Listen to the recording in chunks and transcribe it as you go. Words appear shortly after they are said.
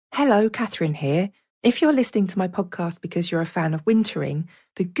Hello, Catherine here. If you're listening to my podcast because you're a fan of wintering,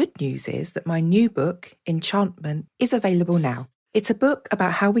 the good news is that my new book, Enchantment, is available now. It's a book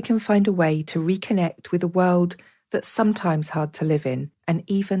about how we can find a way to reconnect with a world that's sometimes hard to live in, and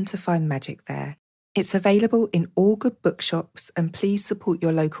even to find magic there. It's available in all good bookshops, and please support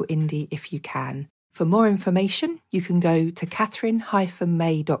your local indie if you can. For more information, you can go to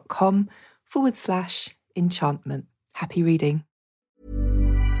catherine-may.com/enchantment. Happy reading.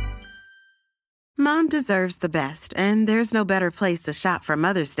 Mom deserves the best, and there's no better place to shop for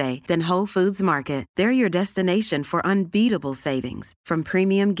Mother's Day than Whole Foods Market. They're your destination for unbeatable savings, from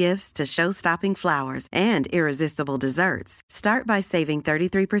premium gifts to show-stopping flowers and irresistible desserts. Start by saving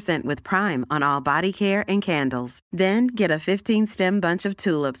 33% with Prime on all body care and candles. Then get a 15-stem bunch of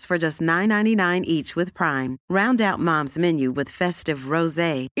tulips for just $9.99 each with Prime. Round out Mom's menu with festive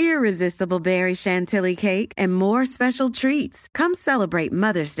rosé, irresistible berry chantilly cake, and more special treats. Come celebrate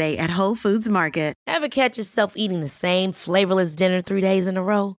Mother's Day at Whole Foods Market. Ever catch yourself eating the same flavorless dinner 3 days in a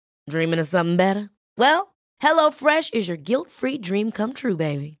row? Dreaming of something better? Well, HelloFresh is your guilt-free dream come true,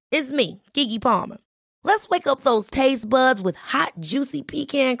 baby. It's me, Keke Palmer. Let's wake up those taste buds with hot, juicy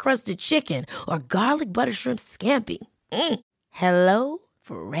pecan-crusted chicken or garlic butter shrimp scampi. Hello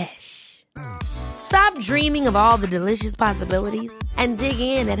Fresh. Stop dreaming of all the delicious possibilities and dig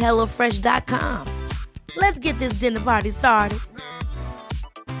in at HelloFresh.com. Let's get this dinner party started.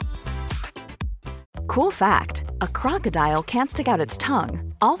 Cool fact, a crocodile can't stick out its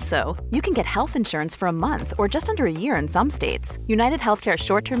tongue. Also, you can get health insurance for a month or just under a year in some states. United Healthcare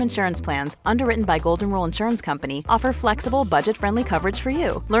short-term insurance plans, underwritten by Golden Rule Insurance Company, offer flexible, budget-friendly coverage for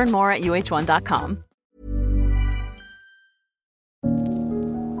you. Learn more at uh1.com.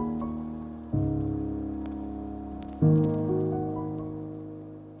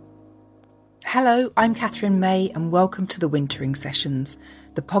 Hello, I'm Catherine May, and welcome to the Wintering Sessions,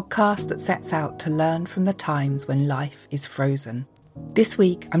 the podcast that sets out to learn from the times when life is frozen. This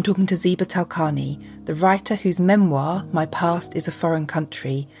week, I'm talking to Zeba Talkhani, the writer whose memoir, My Past is a Foreign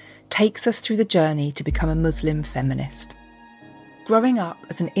Country, takes us through the journey to become a Muslim feminist. Growing up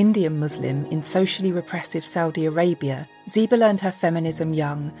as an Indian Muslim in socially repressive Saudi Arabia, Zeba learned her feminism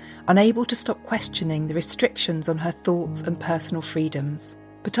young, unable to stop questioning the restrictions on her thoughts and personal freedoms.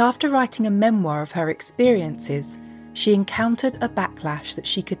 But after writing a memoir of her experiences, she encountered a backlash that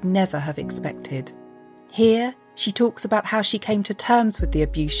she could never have expected. Here, she talks about how she came to terms with the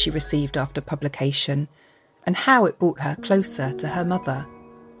abuse she received after publication, and how it brought her closer to her mother.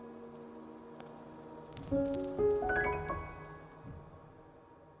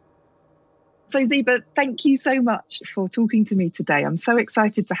 So Zeba, thank you so much for talking to me today. I'm so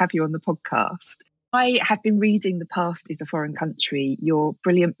excited to have you on the podcast. I have been reading The Past is a Foreign Country, your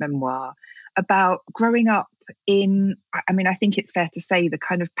brilliant memoir, about growing up in, I think it's fair to say, the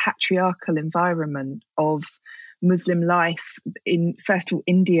kind of patriarchal environment of Muslim life in, first of all,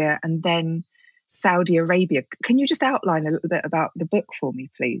 India and then Saudi Arabia. Can you just outline a little bit about the book for me,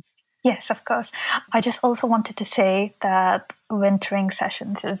 please? Yes, of course. I just also wanted to say that Wintering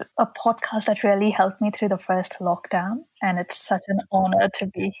Sessions is a podcast that really helped me through the first lockdown, and it's such an honor to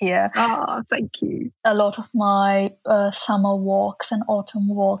be here. Ah, thank you. A lot of my summer walks and autumn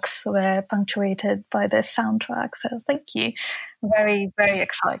walks were punctuated by this soundtrack, so thank you. Very, very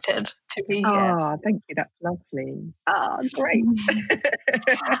excited to be here. Ah, thank you. That's lovely. Ah, great.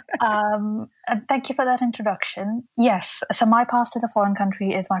 And thank you for that introduction. Yes, so My Past is a Foreign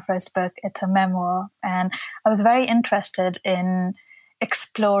Country is my first book. It's a memoir, and I was very interested in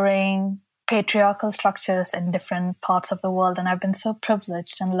exploring patriarchal structures in different parts of the world, and I've been so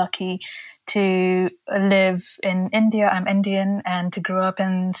privileged and lucky to live in India. I'm Indian, and to grow up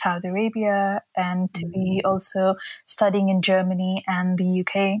in Saudi Arabia, and to be also studying in Germany and the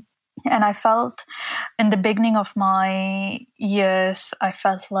UK. And I felt in the beginning of my years, I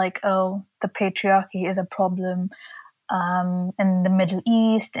felt like, oh, the patriarchy is a problem in the Middle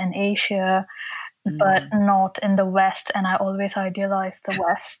East and Asia, but not in the West. And I always idealized the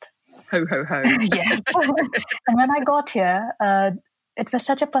West. Ho, ho, ho. Yes. And when I got here, it was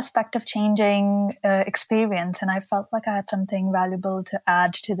such a perspective-changing experience, and I felt like I had something valuable to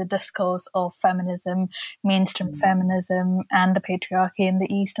add to the discourse of feminism, mainstream feminism, and the patriarchy in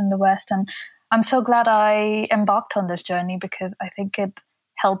the East and the West. And I'm so glad I embarked on this journey, because I think it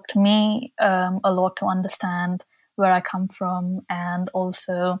helped me a lot to understand where I come from. And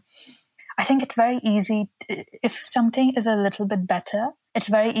also, I think it's very easy, if something is a little bit better, it's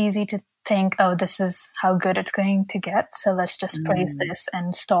very easy to think, oh, this is how good it's going to get, so let's just praise this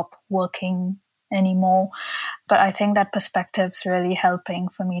and stop working anymore. But I think that perspective's really helping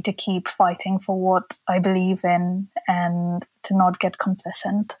for me to keep fighting for what I believe in and to not get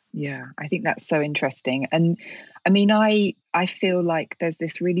complacent. Yeah, I think that's so interesting. And I mean, I feel like there's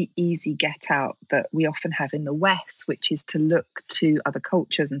this really easy get out that we often have in the West, which is to look to other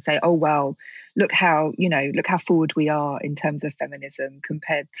cultures and say, oh, well, look how forward we are in terms of feminism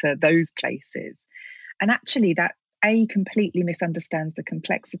compared to those places. And actually that completely misunderstands the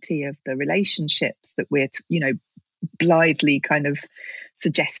complexity of the relationships that we're, blithely kind of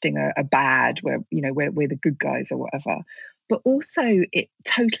suggesting are bad, where, we're the good guys or whatever. But also it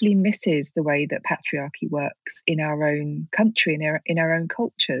totally misses the way that patriarchy works in our own country and in our own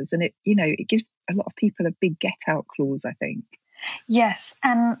cultures. And it gives a lot of people a big get out clause, I think. Yes.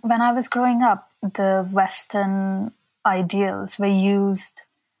 And when I was growing up, the Western ideals were used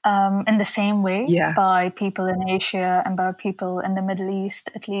in the same way by people in Asia and by people in the Middle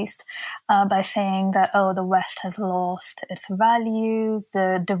East, at least, by saying that, the West has lost its values,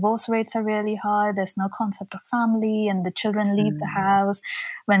 the divorce rates are really high, there's no concept of family, and the children leave the house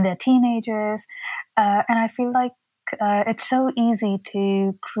when they're teenagers. And I feel like it's so easy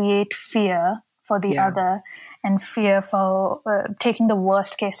to create fear for the other and fear for taking the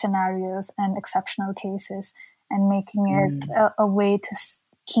worst case scenarios and exceptional cases and making it a way to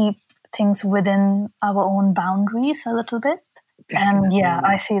keep things within our own boundaries a little bit. Definitely. And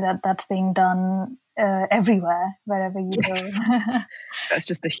I see that that's being done everywhere, wherever you go. That's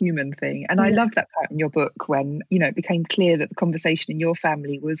just a human thing. And I love that part in your book when, it became clear that the conversation in your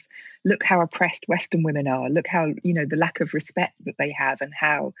family was, look how oppressed Western women are, look how, the lack of respect that they have and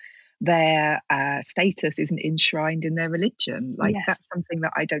how their status isn't enshrined in their religion. That's something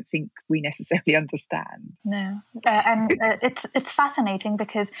that I don't think we necessarily understand. No. And it's fascinating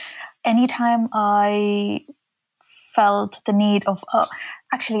because anytime I felt the need of,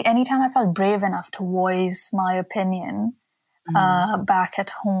 anytime I felt brave enough to voice my opinion back at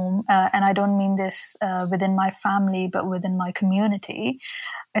home, and I don't mean this within my family, but within my community,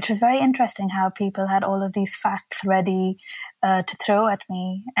 it was very interesting how people had all of these facts ready to throw at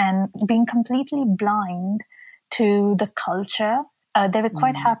me, and being completely blind to the culture. They were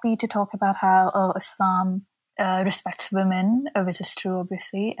quite happy to talk about how Islam respects women, which is true,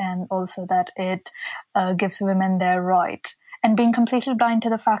 obviously, and also that it gives women their rights. And being completely blind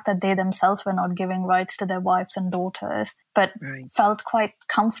to the fact that they themselves were not giving rights to their wives and daughters, but felt quite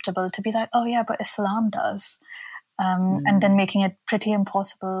comfortable to be like, oh yeah, but Islam does. And then making it pretty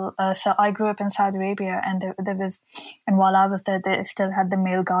impossible. So I grew up in Saudi Arabia, and there was, and while I was there, they still had the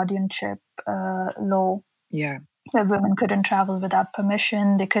male guardianship law. Yeah. Where women couldn't travel without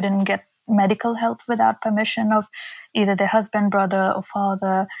permission. They couldn't get medical help without permission of either their husband, brother, or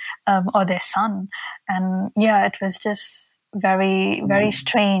father, or their son. And it was just very, very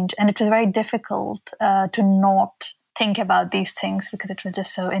strange. And it was very difficult to not think about these things because it was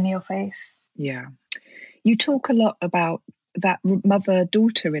just so in your face. Yeah. You talk a lot about that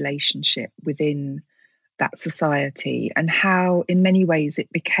mother-daughter relationship within that society and how in many ways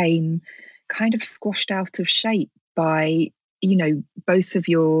it became kind of squashed out of shape by, both of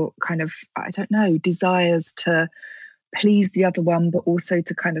your kind of, desires to please the other one, but also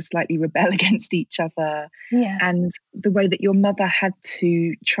to kind of slightly rebel against each other. Yeah. And the way that your mother had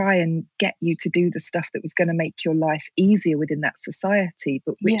to try and get you to do the stuff that was going to make your life easier within that society,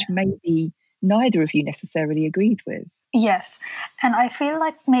 but which maybe neither of you necessarily agreed with. Yes. And I feel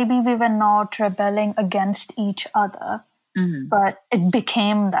like maybe we were not rebelling against each other, but it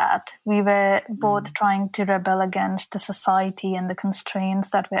became that. We were both trying to rebel against the society and the constraints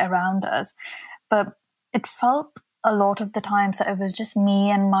that were around us. But it felt a lot of the times that it was just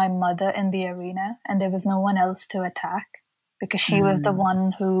me and my mother in the arena, and there was no one else to attack because she was the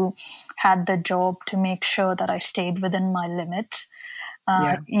one who had the job to make sure that I stayed within my limits.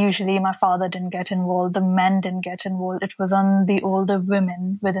 Usually my father didn't get involved, the men didn't get involved. It was on the older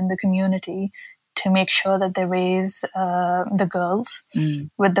women within the community to make sure that they raise the girls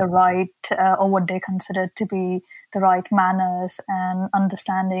with the right, or what they considered to be the right manners and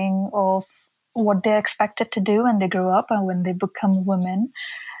understanding of what they're expected to do when they grow up and when they become women.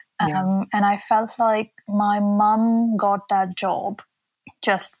 And I felt like my mum got that job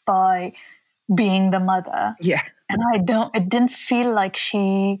just by being the mother. Yeah. And it didn't feel like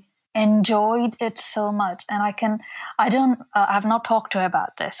she enjoyed it so much. And I've not talked to her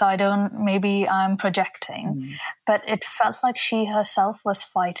about this, so maybe I'm projecting, but it felt like she herself was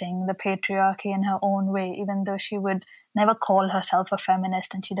fighting the patriarchy in her own way, even though she would never call herself a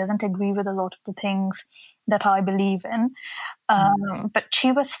feminist and she doesn't agree with a lot of the things that I believe in. But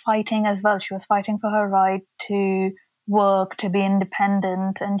she was fighting as well. She was fighting for her right to work, to be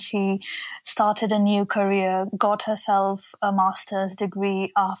independent, and she started a new career, got herself a master's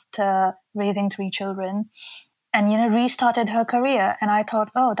degree after raising 3 children, and, restarted her career. And I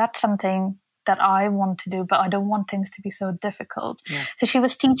thought, oh, that's something that I want to do, but I don't want things to be so difficult. Yeah. So she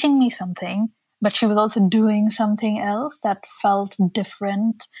was teaching me something, but she was also doing something else that felt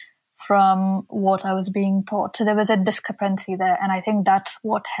different from what I was being taught. So there was a discrepancy there. And I think that's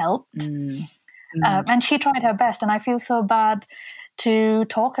what helped. And she tried her best. And I feel so bad to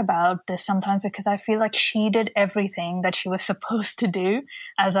talk about this sometimes, because I feel like she did everything that she was supposed to do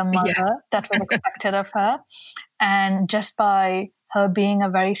as a mother that was expected of her. And just by her being a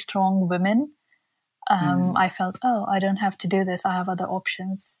very strong woman, I felt, oh, I don't have to do this. I have other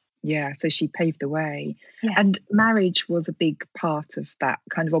options. Yeah, so she paved the way. Yeah. And marriage was a big part of that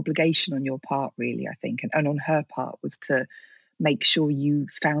kind of obligation on your part, really, I think. And on her part was to make sure you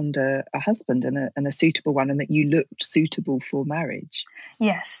found a husband and a suitable one, and that you looked suitable for marriage.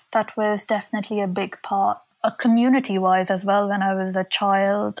 Yes, that was definitely a big part. Community-wise as well, when I was a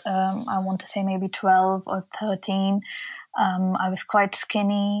child, I want to say maybe 12 or 13, I was quite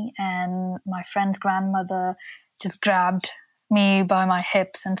skinny, and my friend's grandmother just grabbed me by my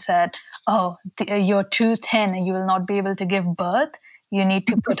hips and said, oh, you're too thin and you will not be able to give birth. You need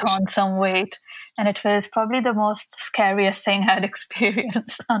to put on some weight. And it was probably the most scariest thing I'd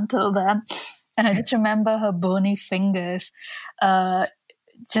experienced until then. And I just remember her bony fingers,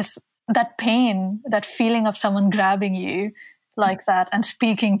 just that pain, that feeling of someone grabbing you like that and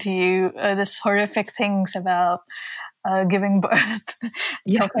speaking to you this horrific things about giving birth,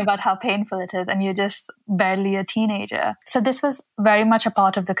 talking about how painful it is, and you're just barely a teenager. So this was very much a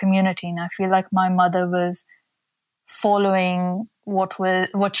part of the community, and I feel like my mother was following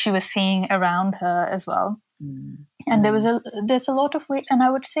what she was seeing around her as well. And there's a lot of weight, and I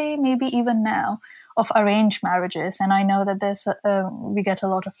would say maybe even now, of arranged marriages. And I know that we get a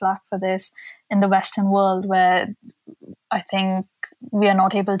lot of flack for this in the Western world, where I think we are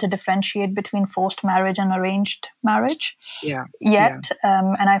not able to differentiate between forced marriage and arranged marriage yet.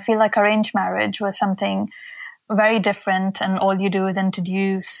 And I feel like arranged marriage was something very different, and all you do is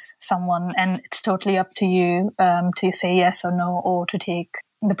introduce someone, and it's totally up to you to say yes or no, or to take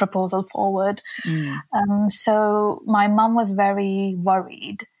the proposal forward. So my mum was very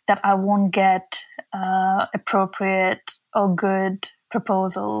worried that I won't get appropriate or good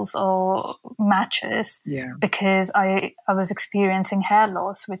proposals or matches because I was experiencing hair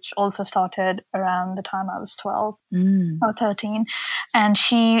loss, which also started around the time I was 12 or 13. And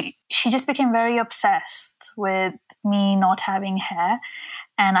she just became very obsessed with me not having hair.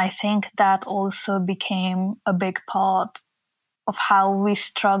 And I think that also became a big part of how we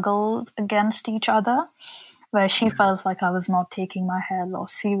struggled against each other, where she felt like I was not taking my hair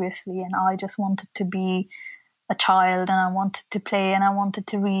loss seriously, and I just wanted to be a child, and I wanted to play, and I wanted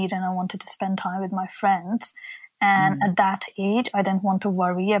to read, and I wanted to spend time with my friends. And at that age, I didn't want to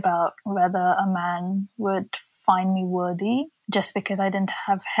worry about whether a man would find me worthy just because I didn't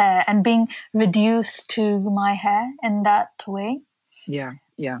have hair, and being reduced to my hair in that way.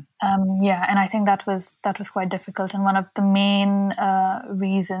 And I think that was quite difficult, and one of the main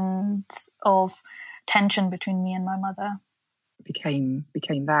reasons of tension between me and my mother became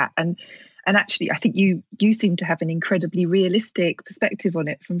that. And actually, I think you seem to have an incredibly realistic perspective on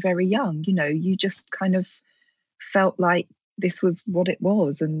it from very young. You just kind of felt like this was what it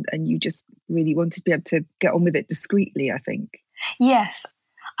was, and you just really wanted to be able to get on with it discreetly, I think. Yes,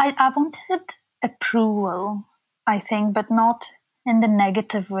 I wanted approval, I think, but not in the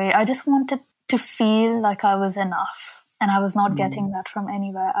negative way. I just wanted to feel like I was enough, and I was not getting that from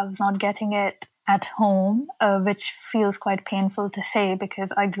anywhere. I was not getting it at home, which feels quite painful to say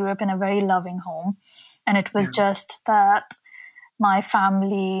because I grew up in a very loving home, and it was just that my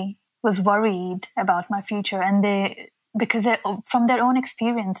family was worried about my future, and because from their own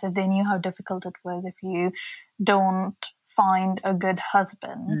experiences, they knew how difficult it was if you don't find a good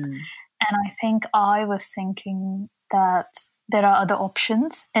husband. And I think I was thinking that there are other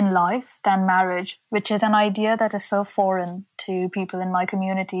options in life than marriage, which is an idea that is so foreign to people in my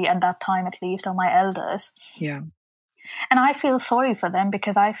community at that time, at least, or my elders. Yeah. And I feel sorry for them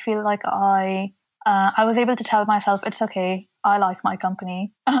because I feel like I was able to tell myself, it's okay, I like my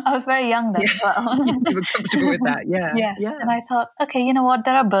company. I was very young then as well. You were comfortable with that, Yes. Yeah. And I thought, okay, you know what,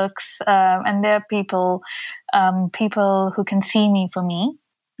 there are books and there are people who can see me for me.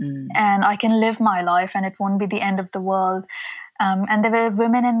 And I can live my life and it won't be the end of the world. And there were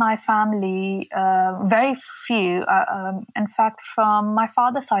women in my family, very few. In fact, from my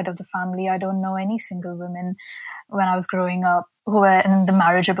father's side of the family, I don't know any single women when I was growing up who were in the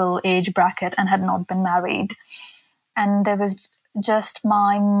marriageable age bracket and had not been married. And there was just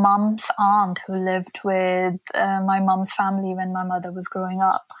my mum's aunt who lived with my mum's family when my mother was growing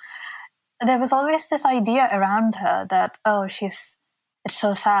up. there was always this idea around her that, it's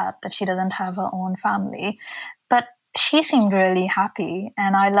so sad that she doesn't have her own family. But she seemed really happy,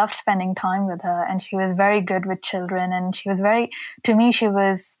 and I loved spending time with her, and she was very good with children, and she was very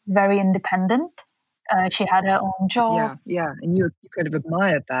independent. She had her own job. Yeah. And you kind of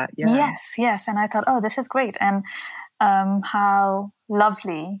admired that. Yeah. Yes. And I thought, this is great. And how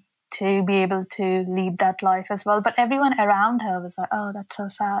lovely to be able to lead that life as well. But everyone around her was like, that's so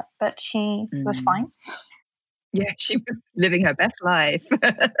sad. But she was fine. Yeah, she was living her best life.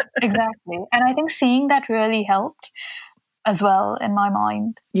 Exactly. And I think seeing that really helped as well in my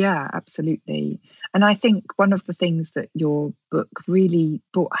mind. Yeah, absolutely. And I think one of the things that your book really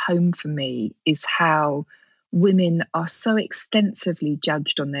brought home for me is how women are so extensively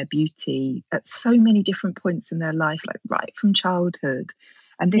judged on their beauty at so many different points in their life, like right from childhood.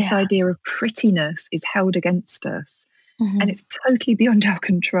 And this idea of prettiness is held against us. And it's totally beyond our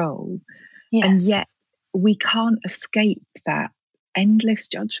control. Yes. And yet we can't escape that endless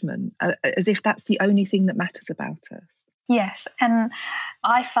judgment, as if that's the only thing that matters about us. Yes, and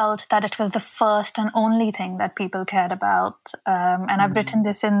I felt that it was the first and only thing that people cared about. And I've written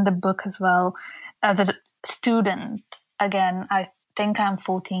this in the book as well. As a student, again, I think I'm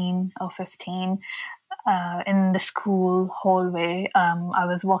 14 or 15, in the school hallway. I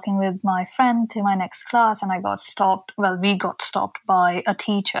was walking with my friend to my next class, and we got stopped by a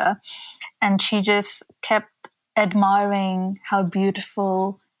teacher, and she just kept admiring how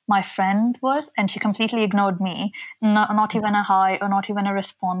beautiful my friend was, and she completely ignored me, not even a hi or not even a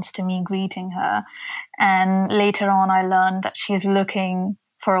response to me greeting her. And later on, I learned that she's looking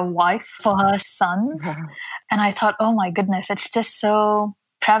for a wife for her sons. Wow. And I thought, oh my goodness, it's just so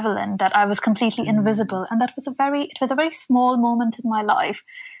prevalent that I was completely invisible. And it was a very small moment in my life,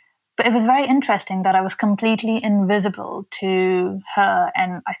 but it was very interesting that I was completely invisible to her.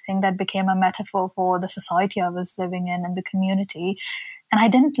 And I think that became a metaphor for the society I was living in and the community. And I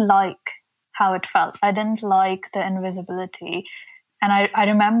didn't like how it felt. I didn't like the invisibility. And I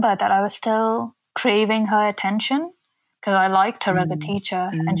remember that I was still craving her attention because I liked her as a teacher,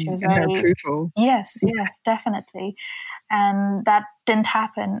 and she was very approval. Yes, definitely. And that didn't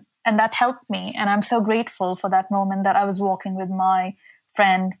happen, and that helped me. And I'm so grateful for that moment that I was walking with my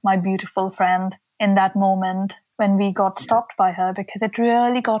friend, my beautiful friend, in that moment when we got stopped by her, because it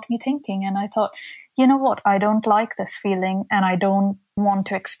really got me thinking. And I thought, you know what? I don't like this feeling, and I don't want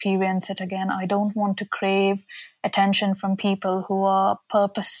to experience it again. I don't want to crave attention from people who are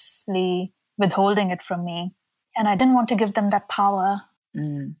purposely withholding it from me. And I didn't want to give them that power.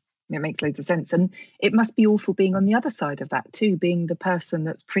 It makes loads of sense. And it must be awful being on the other side of that too, being the person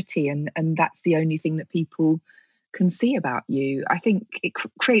that's pretty and that's the only thing that people can see about you. I think it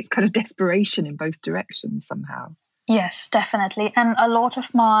creates kind of desperation in both directions somehow. Yes, definitely. And a lot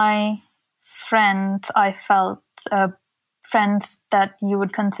of my friends, I felt, friends that you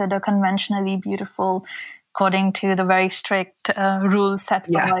would consider conventionally beautiful, according to the very strict rules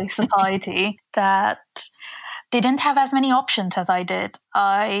set by society, that they didn't have as many options as I did.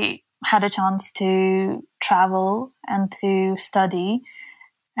 I had a chance to travel and to study.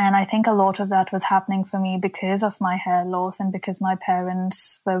 And I think a lot of that was happening for me because of my hair loss and because my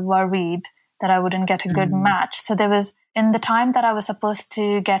parents were worried that I wouldn't get a good match. So there was, in the time that I was supposed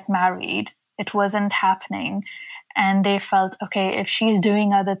to get married, it wasn't happening. And they felt, okay, if she's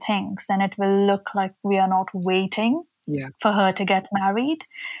doing other things, then it will look like we are not waiting for her to get married.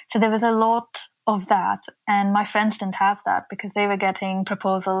 So there was a lot of that. And my friends didn't have that because they were getting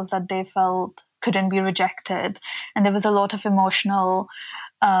proposals that they felt couldn't be rejected. And there was a lot of emotional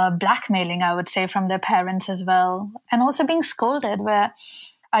blackmailing, I would say, from their parents as well. And also being scolded, where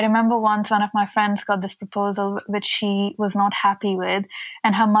I remember once one of my friends got this proposal which she was not happy with,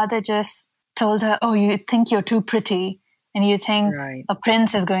 and her mother just told her, oh, you think you're too pretty and you think a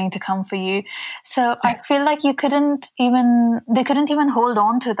prince is going to come for you. So I feel like they couldn't even hold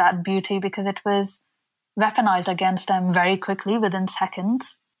on to that beauty because it was weaponized against them very quickly within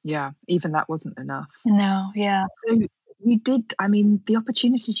seconds. Yeah, even that wasn't enough. No, yeah. So you did, I mean, the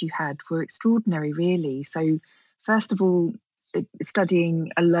opportunities you had were extraordinary, really. So first of all,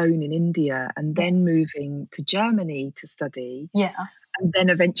 studying alone in India and then moving to Germany to study. Yeah. And then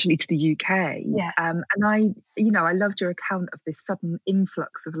eventually to the UK. Yeah. And I loved your account of this sudden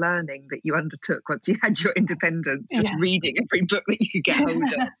influx of learning that you undertook once you had your independence, just reading every book that you could get hold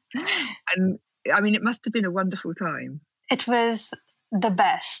of. And I mean, it must have been a wonderful time. It was the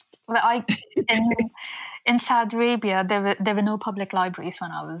best. In Saudi Arabia, there were no public libraries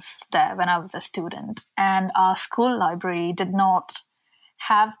when I was there, when I was a student. And our school library did not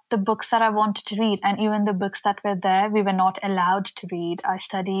have the books that I wanted to read. And even the books that were there, we were not allowed to read. I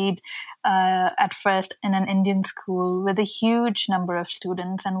studied at first in an Indian school with a huge number of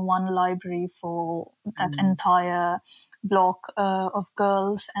students and one library for that entire block of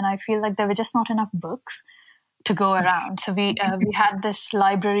girls. And I feel like there were just not enough books to go around. So we had this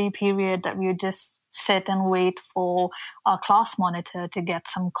library period that we would just sit and wait for our class monitor to get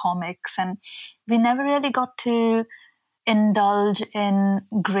some comics. And we never really got to indulge in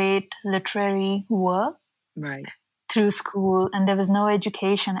great literary work through school, and there was no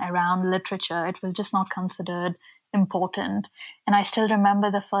education around literature. It was just not considered important. And I still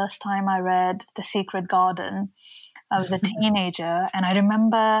remember the first time I read The Secret Garden. I was a teenager, and I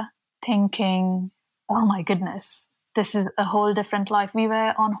remember thinking, oh my goodness, this is a whole different life. We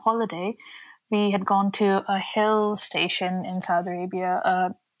were on holiday. We had gone to a hill station in Saudi Arabia,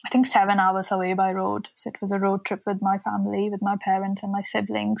 I think 7 hours away by road. So it was a road trip with my family, with my parents and my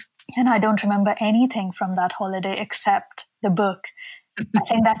siblings. And I don't remember anything from that holiday except the book. I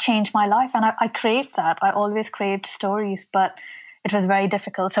think that changed my life. And I craved that. I always craved stories, but it was very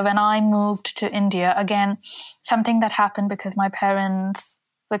difficult. So when I moved to India, again, something that happened because my parents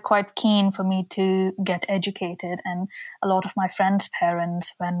were quite keen for me to get educated, and a lot of my friends'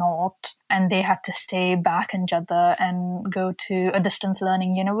 parents were not, and they had to stay back in Jeddah and go to a distance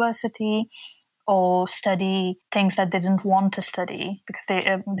learning university or study things that they didn't want to study because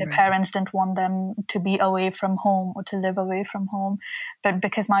their parents didn't want them to be away from home or to live away from home. But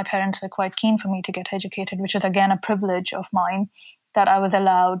because my parents were quite keen for me to get educated, which was again a privilege of mine, that I was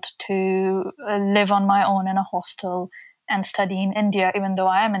allowed to live on my own in a hostel and study in India, even though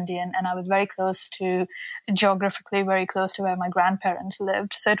I am Indian, and I was geographically very close to where my grandparents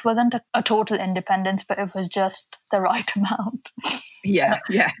lived. So it wasn't a total independence, but it was just the right amount.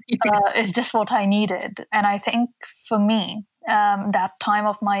 It's just what I needed. And I think for me, that time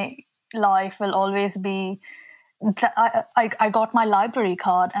of my life will always be that I got my library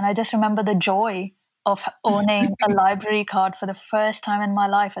card, and I just remember the joy of owning a library card for the first time in my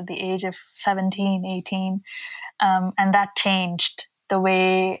life at the age of 17, 18. And that changed the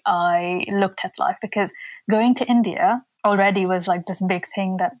way I looked at life, because going to India already was like this big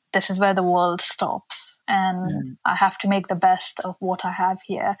thing that this is where the world stops and I have to make the best of what I have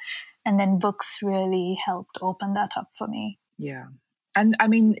here. And then books really helped open that up for me. Yeah. And I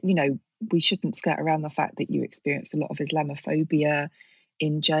mean, we shouldn't skirt around the fact that you experienced a lot of Islamophobia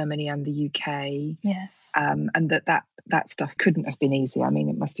in Germany and the UK. Yes. And that stuff couldn't have been easy. I mean,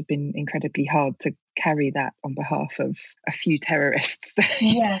 it must have been incredibly hard to carry that on behalf of a few terrorists that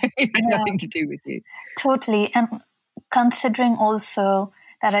yes. had nothing to do with you. Totally. And considering also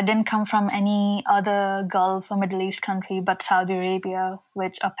that I didn't come from any other Gulf or Middle East country but Saudi Arabia,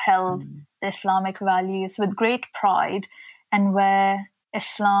 which upheld the Islamic values with great pride and where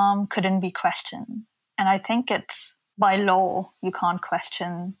Islam couldn't be questioned. And I think it's by law, you can't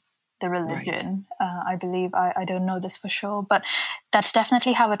question the religion. I believe, I don't know this for sure, but that's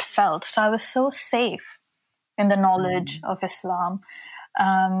definitely how it felt. So I was so safe in the knowledge of Islam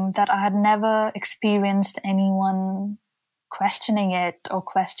that I had never experienced anyone questioning it or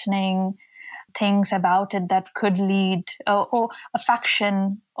questioning things about it that could lead or a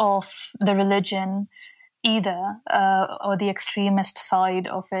faction of the religion either, or the extremist side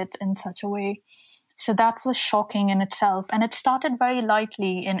of it in such a way. So that was shocking in itself. And it started very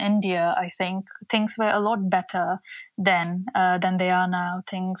lightly in India, I think. Things were a lot better then than they are now.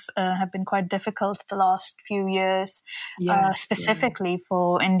 Things have been quite difficult the last few years, specifically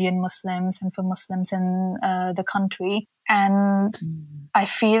for Indian Muslims and for Muslims in the country. And I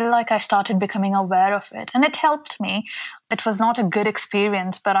feel like I started becoming aware of it. And it helped me. It was not a good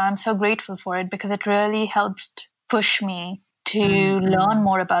experience, but I'm so grateful for it because it really helped push me to learn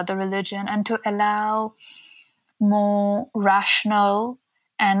more about the religion and to allow more rational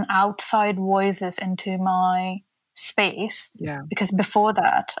and outside voices into my space. Yeah. Because before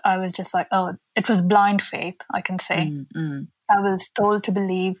that, I was just like, it was blind faith, I can say. I was told to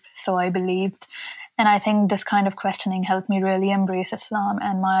believe, so I believed. And I think this kind of questioning helped me really embrace Islam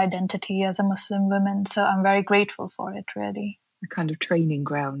and my identity as a Muslim woman. So I'm very grateful for it, really. A kind of training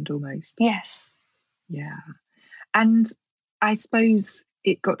ground almost. Yes. Yeah. And I suppose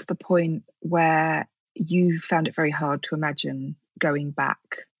it got to the point where you found it very hard to imagine going back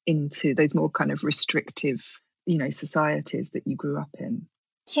into those more kind of restrictive, societies that you grew up in.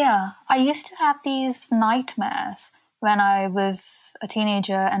 Yeah, I used to have these nightmares when I was a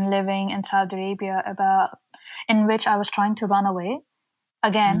teenager and living in Saudi Arabia in which I was trying to run away.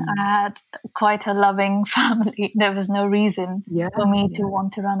 Again, I had quite a loving family. There was no reason for me to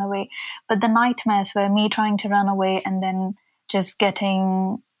want to run away. But the nightmares were me trying to run away and then just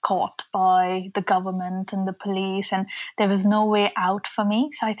getting caught by the government and the police, and there was no way out for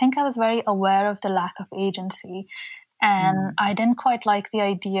me. So I think I was very aware of the lack of agency, and I didn't quite like the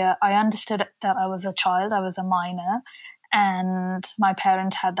idea. I understood that I was a child, I was a minor, and my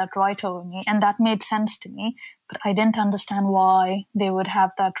parents had that right over me, and that made sense to me. But I didn't understand why they would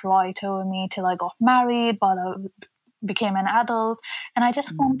have that right over me till I got married, while I became an adult. And I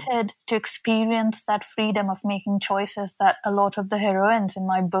just wanted to experience that freedom of making choices that a lot of the heroines in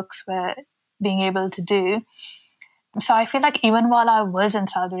my books were being able to do. So I feel like even while I was in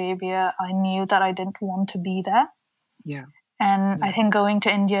Saudi Arabia, I knew that I didn't want to be there. Yeah. And I think going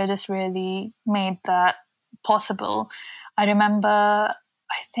to India just really made that possible. I remember,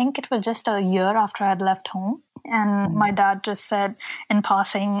 I think it was just a year after I had left home. And my dad just said in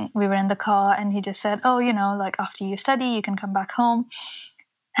passing, we were in the car, and he just said, oh, like after you study, you can come back home.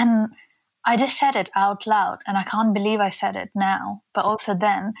 And I just said it out loud, and I can't believe I said it now. But also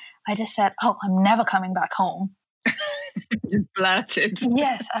then I just said, oh, I'm never coming back home. Just blurted.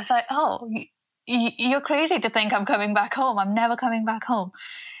 Yes. I was like, oh, you're crazy to think I'm coming back home. I'm never coming back home.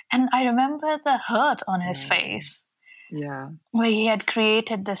 And I remember the hurt on his face. Yeah. Where he had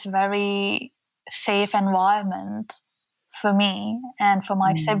created this very safe environment for me and for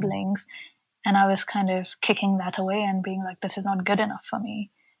my siblings. And I was kind of kicking that away and being like, this is not good enough for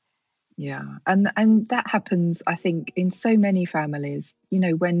me. Yeah. And that happens, I think, in so many families,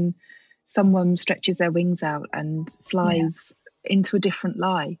 when someone stretches their wings out and flies into a different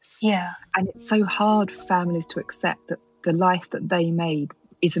life. Yeah. And it's so hard for families to accept that the life that they made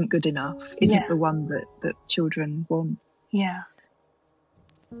isn't good enough, isn't the one that children want. Yeah.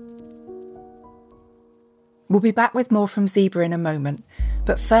 We'll be back with more from Zeba in a moment,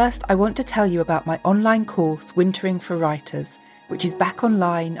 but first I want to tell you about my online course, Wintering for Writers, which is back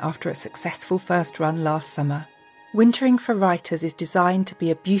online after a successful first run last summer. Wintering for Writers is designed to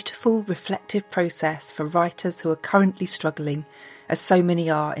be a beautiful, reflective process for writers who are currently struggling, as so many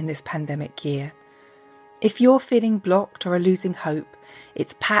are in this pandemic year. If you're feeling blocked or are losing hope,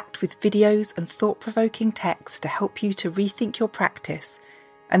 it's packed with videos and thought-provoking texts to help you to rethink your practice,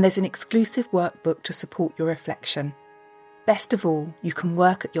 and there's an exclusive workbook to support your reflection. Best of all, you can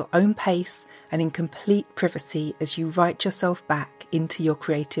work at your own pace and in complete privacy as you write yourself back into your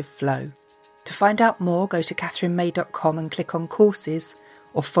creative flow. To find out more, go to catherinemay.com and click on courses,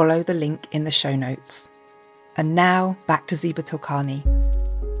 or follow the link in the show notes. And now, back to Zeba Talkhani.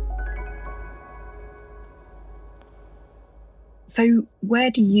 So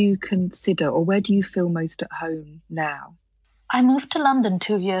where do you consider, or where do you feel most at home now? I moved to London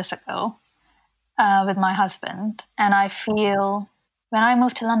 2 years ago with my husband. And I feel, when I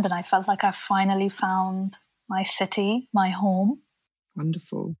moved to London, I felt like I finally found my city, my home.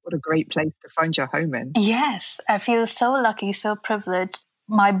 Wonderful. What a great place to find your home in. Yes, I feel so lucky, so privileged.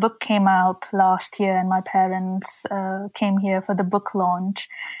 My book came out last year, and my parents came here for the book launch.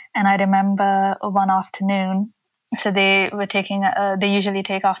 And I remember one afternoon, so they were taking, they usually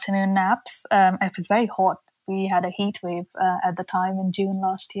take afternoon naps. It was very hot. We had a heat wave at the time in June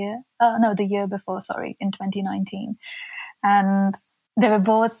last year. The year before, in 2019. And they were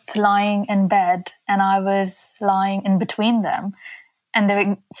both lying in bed, and I was lying in between them. And they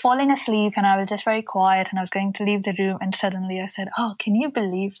were falling asleep, and I was just very quiet, and I was going to leave the room, and suddenly I said, oh, can you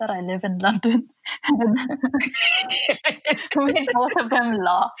believe that I live in London? And made both of them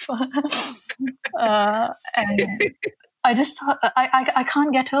laugh. And I just thought, I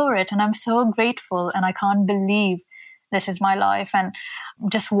can't get over it, and I'm so grateful, and I can't believe this is my life. And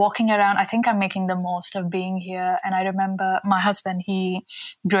just walking around, I think I'm making the most of being here. And I remember my husband, he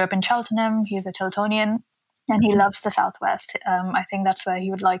grew up in Cheltenham, he's a Chiltonian, and he loves the Southwest. I think that's where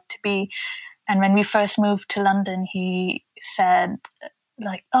he would like to be. And when we first moved to London, he said,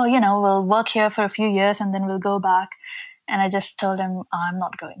 we'll work here for a few years and then we'll go back. And I just told him, I'm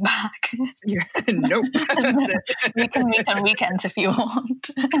not going back. Yeah, nope. We can meet on weekends if you want.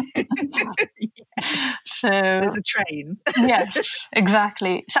 So there's a train. Yes,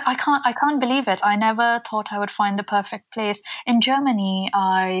 exactly. So I can't believe it. I never thought I would find the perfect place. In Germany,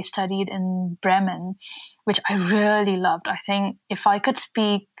 I studied in Bremen, which I really loved. I think if I could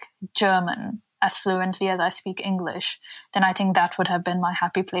speak German as fluently as I speak English, then I think that would have been my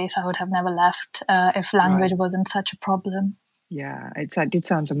happy place. I would have never left if language wasn't such a problem. Yeah, it did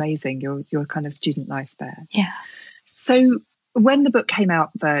sound amazing, your kind of student life there. Yeah. So when the book came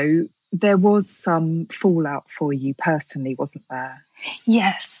out, though, there was some fallout for you personally, wasn't there?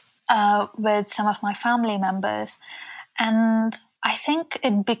 Yes, with some of my family members. And I think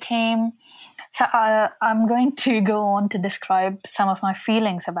it became... So I'm going to go on to describe some of my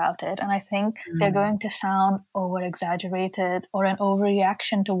feelings about it. And I think they're going to sound over-exaggerated or an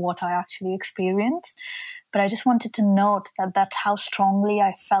overreaction to what I actually experienced. But I just wanted to note that that's how strongly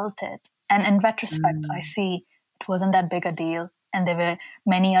I felt it. And in retrospect, I see it wasn't that big a deal. And there were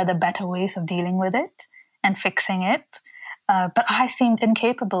many other better ways of dealing with it and fixing it. But I seemed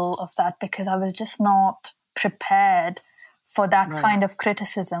incapable of that because I was just not prepared for that kind of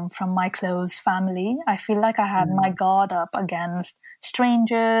criticism from my close family. I feel like I had my guard up against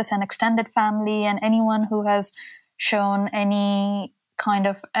strangers and extended family and anyone who has shown any kind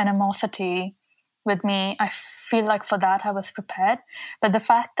of animosity with me. I feel like for that I was prepared. But the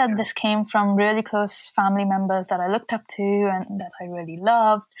fact that this came from really close family members that I looked up to and that I really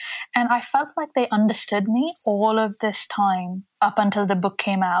loved, and I felt like they understood me all of this time up until the book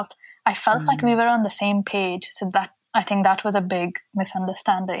came out. I felt like we were on the same page. So that, I think that was a big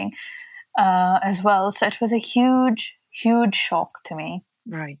misunderstanding as well. So it was a huge, huge shock to me.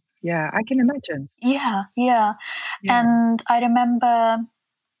 Right. Yeah, I can imagine. Yeah. And I remember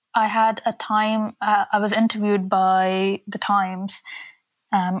I had a time, I was interviewed by The Times,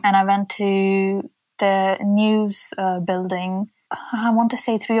 and I went to the news building, I want to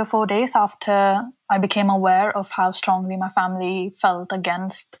say 3 or 4 days after I became aware of how strongly my family felt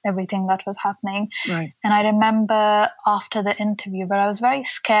against everything that was happening. Right. And I remember after the interview where I was very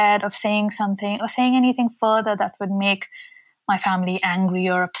scared of saying something or saying anything further that would make my family angry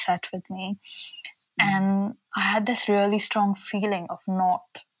or upset with me. And I had this really strong feeling of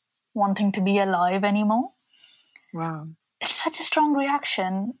not wanting to be alive anymore. Wow. It's such a strong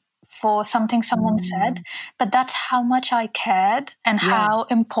reaction for something someone said, but that's how much I cared and how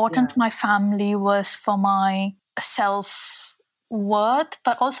important my family was for my self-worth,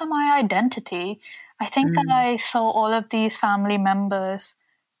 but also my identity. I think I saw all of these family members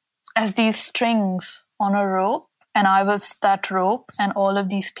as these strings on a rope, and I was that rope, and all of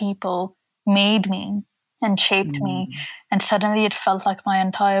these people made me and shaped me. And suddenly it felt like my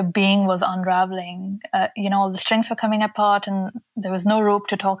entire being was unraveling. All the strings were coming apart and there was no rope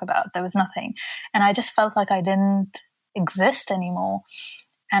to talk about. There was nothing. And I just felt like I didn't exist anymore.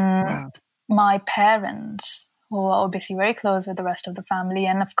 And my parents, who are obviously very close with the rest of the family,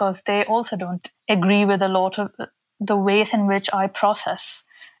 and of course they also don't agree with a lot of the ways in which I process,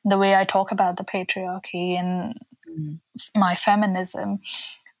 the way I talk about the patriarchy and my feminism.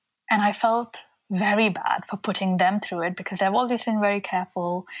 And I felt very bad for putting them through it because they've always been very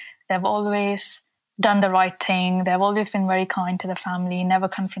careful. They've always done the right thing. They've always been very kind to the family, never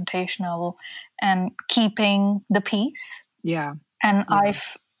confrontational, and keeping the peace. Yeah. And I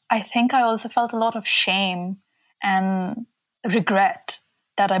think I also felt a lot of shame and regret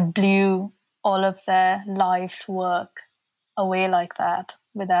that I blew all of their life's work away like that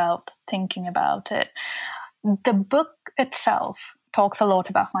without thinking about it. The book itself talks a lot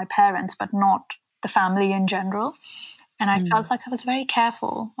about my parents, but not the family in general. And I felt like I was very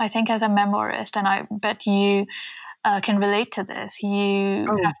careful. I think as a memoirist, and I bet you can relate to this, you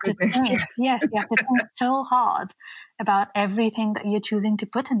have to think, you have to think so hard about everything that you're choosing to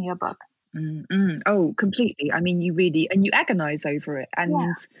put in your book. Oh, completely. I mean, you really, and you agonize over it,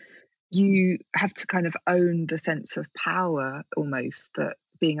 and you have to kind of own the sense of power almost that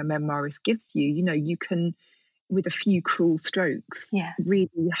being a memoirist gives you. You can, with a few cruel strokes, really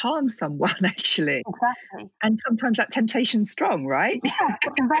harm someone, actually. Exactly. And sometimes that temptation's strong, right? Yeah,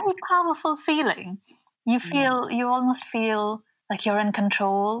 it's a very powerful feeling. You almost feel like you're in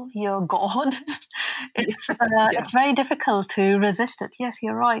control, you're God. It's very difficult to resist it. Yes,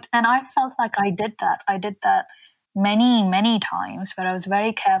 you're right. And I felt like I did that. I did that many, many times where I was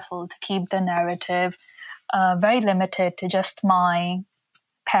very careful to keep the narrative very limited to just my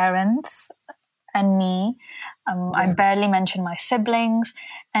parents and me. I barely mentioned my siblings.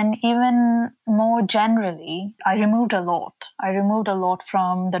 And even more generally, I removed a lot. I removed a lot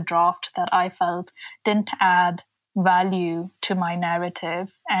from the draft that I felt didn't add value to my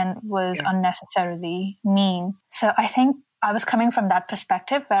narrative and was unnecessarily mean. So I think I was coming from that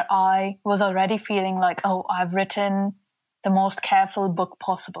perspective where I was already feeling like, oh, I've written the most careful book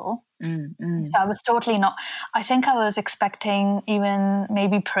possible. So I was totally not... I think I was expecting even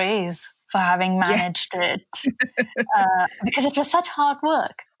maybe praise for having managed it because it was such hard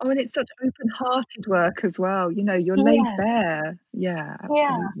work. Oh, and it's such open-hearted work as well. You're laid bare. Yeah,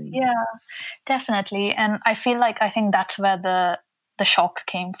 absolutely. Yeah, definitely. And I think that's where the shock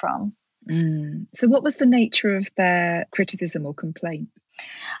came from. So what was the nature of their criticism or complaint?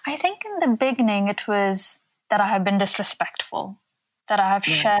 I think in the beginning it was that I have been disrespectful, that I have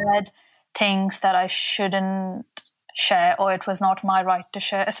shared things that I shouldn't share, or it was not my right to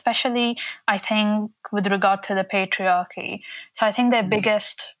share, especially, I think, with regard to the patriarchy. So I think their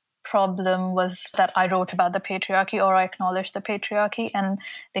biggest problem was that I wrote about the patriarchy, or I acknowledged the patriarchy, and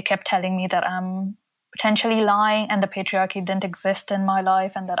they kept telling me that I'm potentially lying and the patriarchy didn't exist in my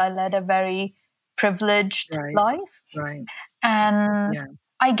life and that I led a very privileged life. Right. And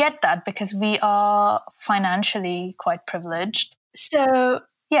I get that because we are financially quite privileged. So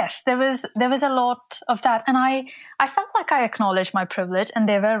yes, there was a lot of that. And I felt like I acknowledged my privilege and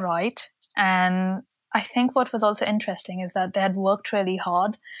they were right. And I think what was also interesting is that they had worked really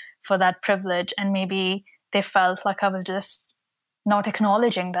hard for that privilege, and maybe they felt like I was just not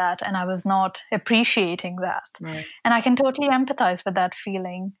acknowledging that and I was not appreciating that. Right. And I can totally empathize with that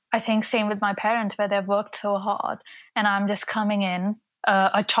feeling. I think same with my parents, where they've worked so hard and I'm just coming in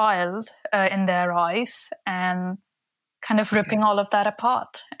a child in their eyes and kind of ripping all of that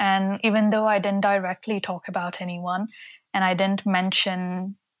apart. And even though I didn't directly talk about anyone and I didn't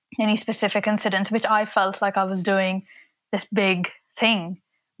mention any specific incidents, which I felt like I was doing this big thing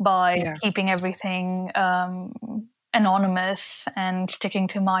by keeping everything anonymous and sticking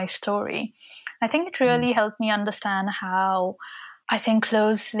to my story. I think it really helped me understand how, I think,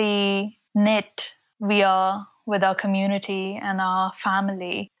 closely knit we are with our community and our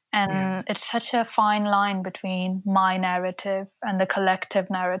family. And it's such a fine line between my narrative and the collective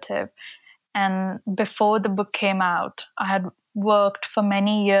narrative. And before the book came out, I had worked for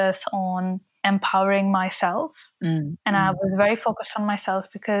many years on empowering myself. And I was very focused on myself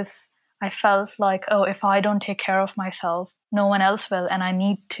because I felt like, oh, if I don't take care of myself, no one else will. And I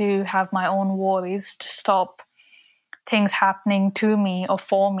need to have my own voice to stop things happening to me or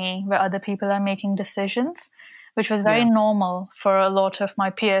for me where other people are making decisions, which was very normal for a lot of my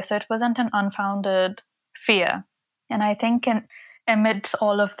peers. So it wasn't an unfounded fear. And I think amidst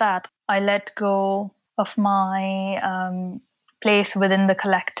all of that, I let go of my place within the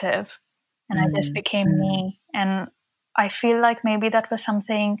collective and I just became me. And I feel like maybe that was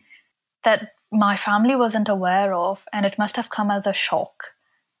something that my family wasn't aware of, and it must have come as a shock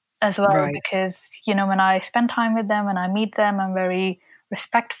as well, because, you know, when I spend time with them and I meet them, I'm very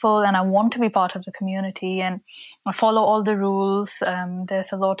respectful and I want to be part of the community and I follow all the rules.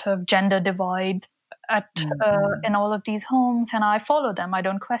 There's a lot of gender divide in all of these homes, and I follow them. I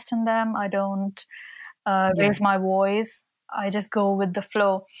don't question them. I don't raise my voice. I just go with the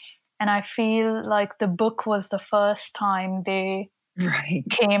flow. And I feel like the book was the first time they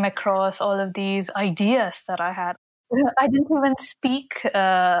came across all of these ideas that I had. I didn't even speak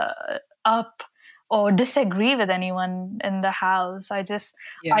up or disagree with anyone in the house. I just,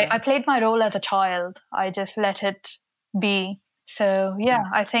 I played my role as a child. I just let it be. So,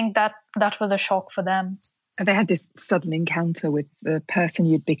 I think that was a shock for them. And they had this sudden encounter with the person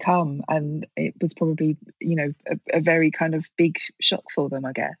you'd become, and it was probably, you know, a very kind of big shock for them,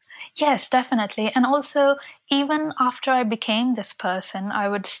 I guess. Yes, definitely. And also, even after I became this person, I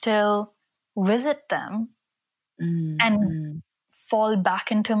would still visit them and fall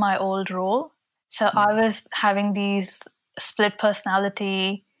back into my old role. So I was having these split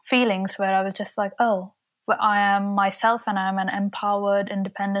personality feelings where I was just like, oh, well, I am myself and I'm an empowered,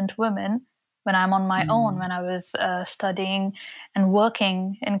 independent woman. When I'm on my own, when I was studying and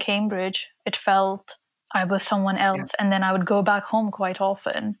working in Cambridge, it felt I was someone else. And then I would go back home quite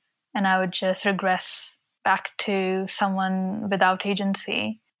often and I would just regress back to someone without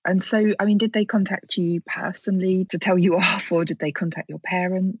agency. And so, I mean, did they contact you personally to tell you off, or did they contact your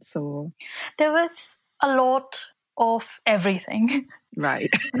parents? Or there was a lot of everything. Right.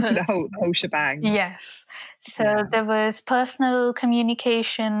 the whole shebang. Yes. So there was personal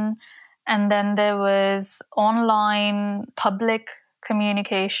communication, and then there was online public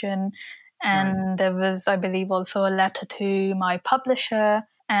communication, and there was, I believe, also a letter to my publisher,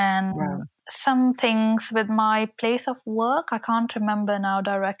 and some things with my place of work. I can't remember now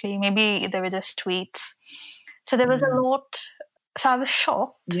directly. Maybe they were just tweets. So there was a lot. So I was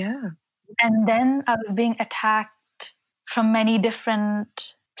shocked. Yeah. And then I was being attacked from many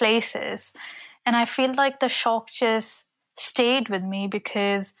different places. And I feel like the shock just stayed with me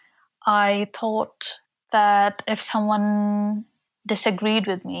because I thought that if someone disagreed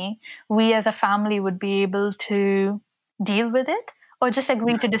with me, we as a family would be able to deal with it or just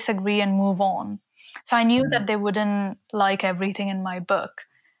agree to disagree and move on. So I knew that they wouldn't like everything in my book,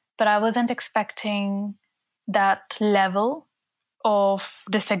 but I wasn't expecting that level of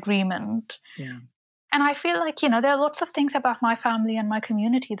disagreement. Yeah. And I feel like, you know, there are lots of things about my family and my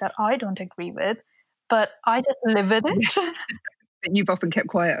community that I don't agree with, but I just live with it. Yes. That you've often kept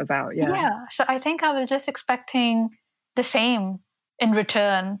quiet about. Yeah. So I think I was just expecting the same in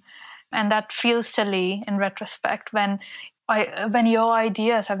return. And that feels silly in retrospect when your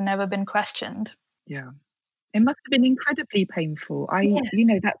ideas have never been questioned. Yeah. It must have been incredibly painful. Yes.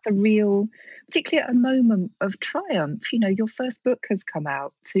 That's a real, particularly at a moment of triumph. Your first book has come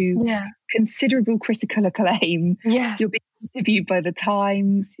out to considerable critical acclaim. Yes. You're being interviewed by the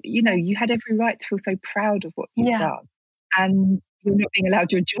Times. You had every right to feel so proud of what you've done. And you're not being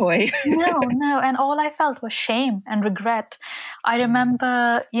allowed your joy. No. And all I felt was shame and regret. I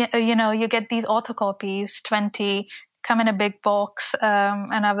remember, you get these author copies, 20, come in a big box.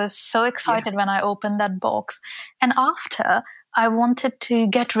 And I was so excited when I opened that box. And after, I wanted to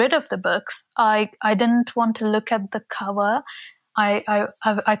get rid of the books. I didn't want to look at the cover.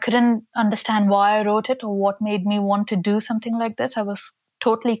 I couldn't understand why I wrote it or what made me want to do something like this. I was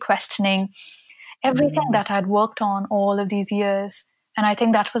totally questioning everything that I'd worked on all of these years. And I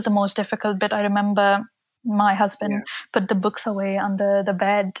think that was the most difficult bit. I remember my husband put the books away under the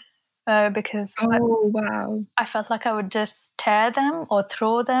bed because I felt like I would just tear them or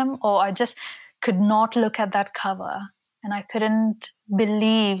throw them, or I just could not look at that cover. And I couldn't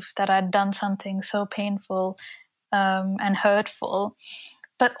believe that I'd done something so painful and hurtful.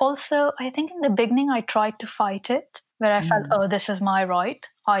 But also, I think in the beginning, I tried to fight it, where I felt, oh, this is my right.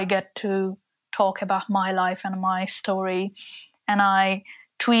 I get to talk about my life and my story. And I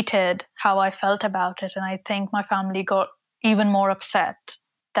tweeted how I felt about it. And I think my family got even more upset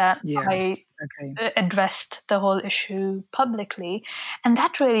that I addressed the whole issue publicly. And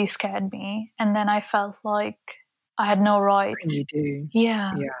that really scared me. And then I felt like I had no right. And you do.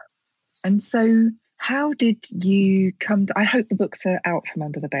 Yeah. And so how did you come I hope the books are out from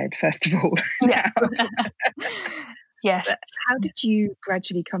under the bed, first of all. Yeah. Yes. But how did you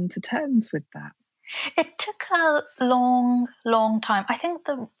gradually come to terms with that? It took a long, long time. I think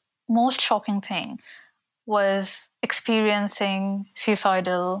the most shocking thing was experiencing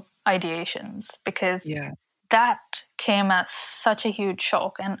suicidal ideations, because that came as such a huge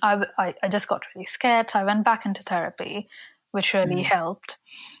shock. And I just got really scared. So I went back into therapy, which really helped.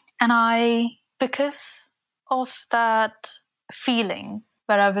 And because of that feeling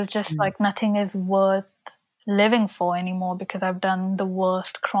where I was just like, nothing is worth living for anymore because I've done the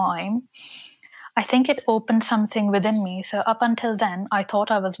worst crime, I think it opened something within me. So up until then, I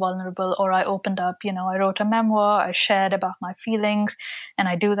thought I was vulnerable, or I opened up, I wrote a memoir, I shared about my feelings, and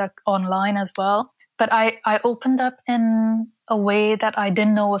I do that online as well. But I opened up in a way that I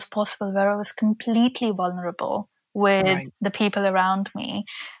didn't know was possible, where I was completely vulnerable with the people around me.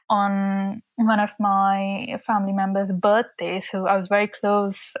 On one of my family members' birthdays, who I was very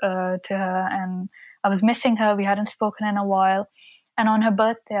close to her, and I was missing her. We hadn't spoken in a while. And on her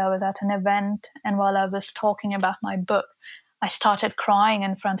birthday, I was at an event, and while I was talking about my book, I started crying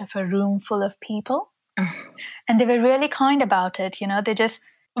in front of a room full of people. And they were really kind about it.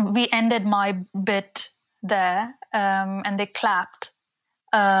 We ended my bit there, and they clapped.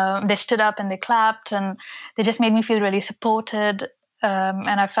 They stood up and they clapped, and they just made me feel really supported.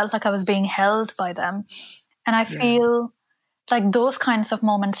 And I felt like I was being held by them. And I feel like those kinds of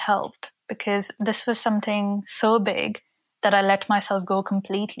moments helped, because this was something so big that I let myself go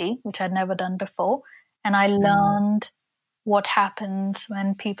completely, which I'd never done before. And I learned what happens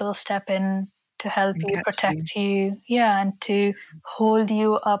when people step in to help you, protect you, and to hold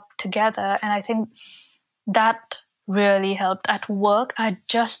you up together. And I think that really helped. At work, I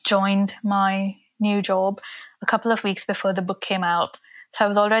just joined my new job a couple of weeks before the book came out. So I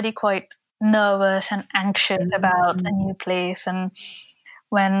was already quite nervous and anxious about a new place. And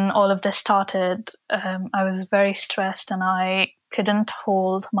when all of this started, I was very stressed and I couldn't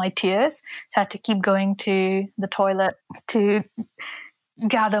hold my tears. So I had to keep going to the toilet to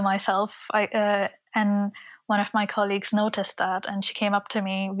gather myself. And one of my colleagues noticed that, and she came up to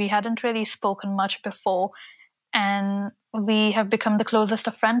me. We hadn't really spoken much before, and we have become the closest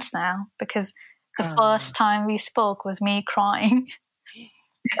of friends now, because the first time we spoke was me crying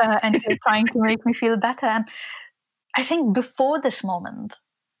and she was trying to make me feel better. And I think before this moment,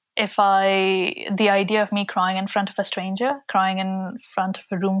 the idea of me crying in front of a stranger, crying in front of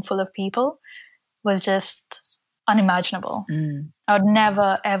a room full of people, was just unimaginable. I would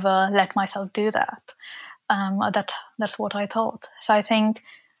never, ever let myself do that. That's what I thought. So I think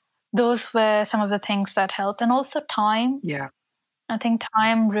those were some of the things that helped. And also time. Yeah. I think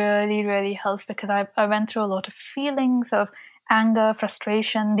time really, really helps, because I went through a lot of feelings of anger,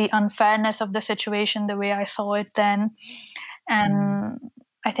 frustration, the unfairness of the situation, the way I saw it then. And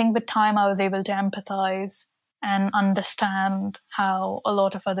I think with time I was able to empathize and understand how a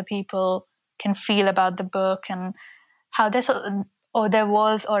lot of other people can feel about the book, and how and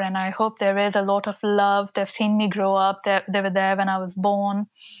I hope there is a lot of love. They've seen me grow up. They were there when I was born.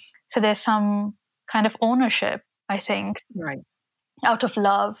 So there's some kind of ownership, I think, Right. out of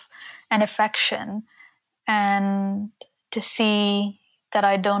love and affection. And to see that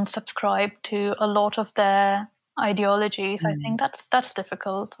I don't subscribe to a lot of their ideologies, I think that's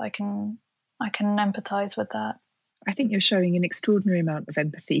difficult. I can empathize with that. I think you're showing an extraordinary amount of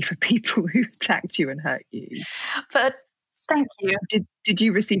empathy for people who attacked you and hurt you. But thank you. Did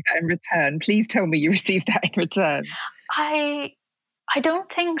you receive that in return? Please tell me you received that in return. I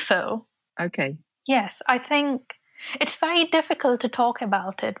don't think so. Okay. Yes, I think it's very difficult to talk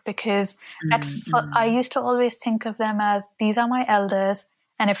about it because I used to always think of them as, these are my elders,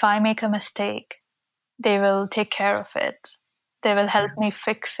 and if I make a mistake, they will take care of it. They will help me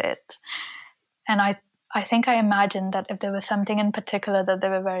fix it. And I think I imagined that if there was something in particular that they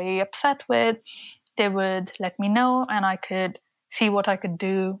were very upset with, they would let me know and I could see what I could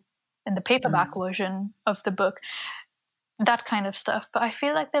do in the paperback version of the book. That kind of stuff. But I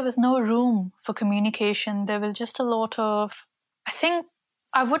feel like there was no room for communication. There was just a lot of, I think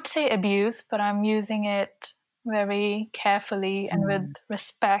I would say abuse, but I'm using it very carefully and with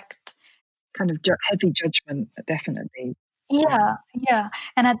respect. Kind of heavy judgment, definitely. Yeah.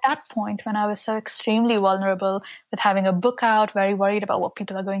 And at that point, when I was so extremely vulnerable with having a book out, very worried about what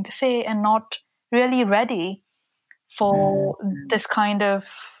people are going to say and not really ready for this kind of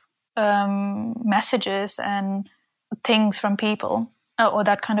messages and things from people or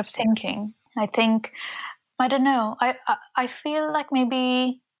that kind of thinking. I think, I don't know, I feel like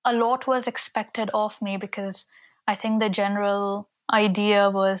maybe a lot was expected of me because I think the general idea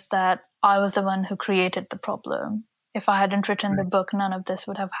was that I was the one who created the problem. If I hadn't written the book, none of this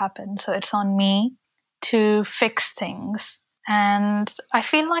would have happened. So it's on me to fix things. And I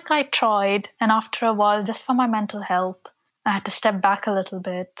feel like I tried. And after a while, just for my mental health, I had to step back a little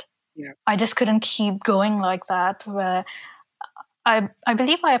bit. Yeah. I just couldn't keep going like that, where I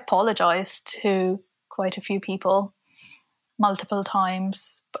believe I apologized to quite a few people multiple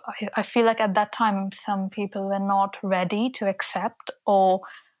times. But I feel like at that time, some people were not ready to accept or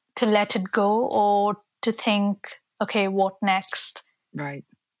to let it go or to think, okay, what next? Right.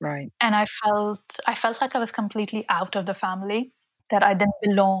 And I felt like I was completely out of the family, that I didn't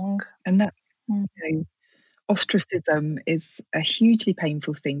belong. And that's, ostracism is a hugely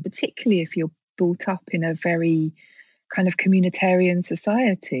painful thing, particularly if you're brought up in a very kind of communitarian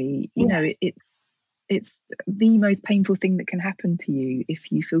society. You know, it's the most painful thing that can happen to you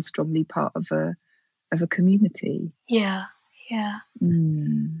if you feel strongly part of a community. Yeah.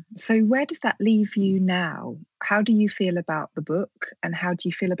 So where does that leave you now? How do you feel about the book and how do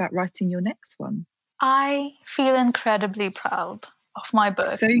you feel about writing your next one? I feel incredibly proud of my book.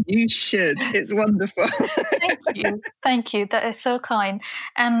 So you should. It's wonderful. Thank you. That is so kind.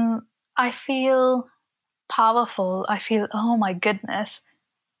 And I feel powerful. I feel, oh my goodness,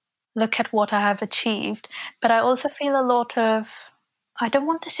 look at what I have achieved. But I also feel a lot of, I don't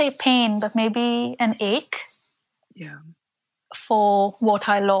want to say pain, but maybe an ache. Yeah. For what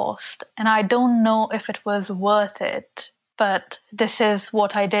I lost. And I don't know if it was worth it, but this is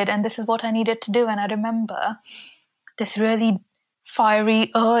what I did and this is what I needed to do. And I remember this really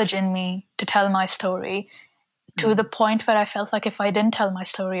fiery urge in me to tell my story to the point where I felt like if I didn't tell my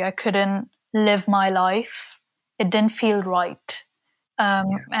story, I couldn't live my life. It didn't feel right.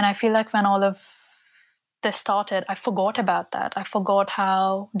 And I feel like when all of this started, I forgot about that. I forgot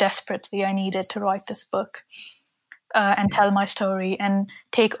how desperately I needed to write this book. And tell my story and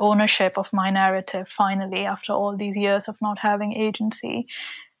take ownership of my narrative finally after all these years of not having agency.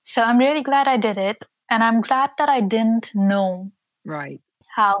 So I'm really glad I did it. And I'm glad that I didn't know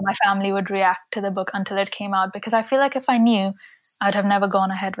how my family would react to the book until it came out, because I feel like if I knew, I'd have never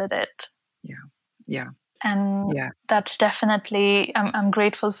gone ahead with it. Yeah. And that's definitely, I'm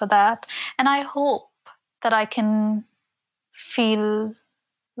grateful for that. And I hope that I can feel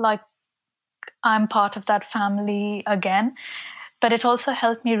like I'm part of that family again. But it also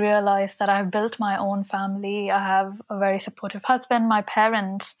helped me realize that I've built my own family. I have a very supportive husband. My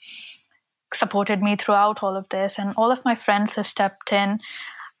parents supported me throughout all of this, and all of my friends have stepped in.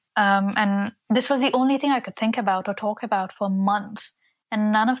 And this was the only thing I could think about or talk about for months.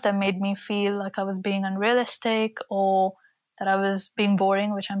 And none of them made me feel like I was being unrealistic or that I was being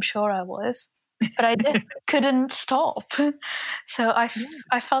boring, which I'm sure I was. But I just couldn't stop. So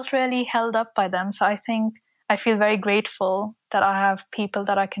I felt really held up by them. So I think I feel very grateful that I have people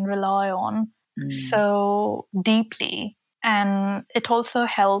that I can rely on so deeply. And it also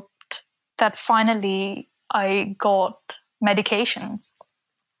helped that finally I got medication,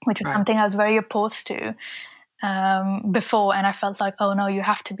 which was something I was very opposed to before. And I felt like, oh no, you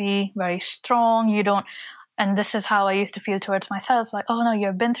have to be very strong. You don't, And this is how I used to feel towards myself. Like, oh no,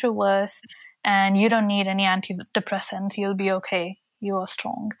 you've been through worse and you don't need any antidepressants. You'll be okay. You are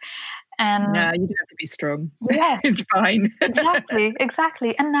strong. And no, you don't have to be strong. Yeah, it's fine.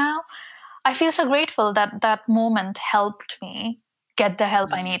 Exactly. And now I feel so grateful that that moment helped me get the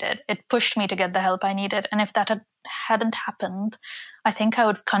help I needed. It pushed me to get the help I needed. And if that hadn't happened, I think I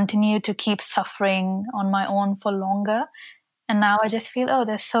would continue to keep suffering on my own for longer. And now I just feel, oh,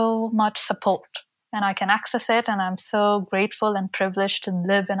 there's so much support and I can access it. And I'm so grateful and privileged to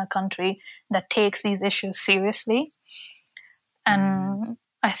live in a country that takes these issues seriously. And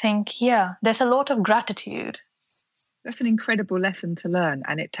I think, there's a lot of gratitude. That's an incredible lesson to learn.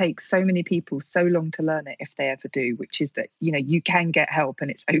 And it takes so many people so long to learn it, if they ever do, which is that, you can get help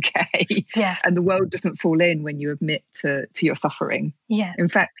and it's okay. Yes. And the world doesn't fall in when you admit to your suffering. Yes. In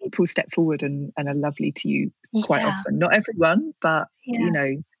fact, people step forward and are lovely to you quite often. Not everyone, but,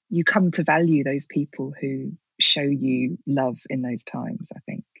 you come to value those people who show you love in those times, I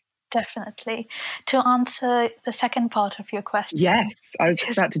think. Definitely. To answer the second part of your question. Yes, I was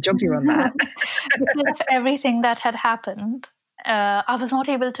just about to jog you on that. Because of everything that had happened, I was not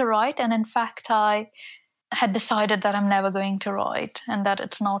able to write. And in fact, I had decided that I'm never going to write and that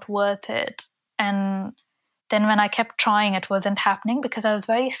it's not worth it. And then when I kept trying, it wasn't happening because I was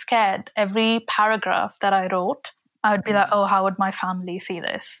very scared. Every paragraph that I wrote, I would be like, oh, how would my family see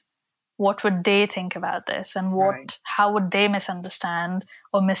this? What would they think about this? And how would they misunderstand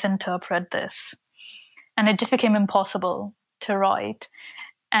or misinterpret this? And it just became impossible to write.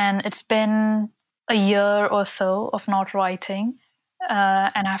 And it's been a year or so of not writing.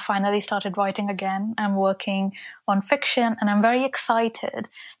 And I finally started writing again. I'm working on fiction and I'm very excited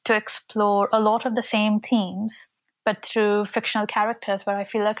to explore a lot of the same themes, but through fictional characters where I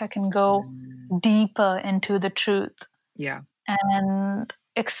feel like I can go deeper into the truth. Yeah. And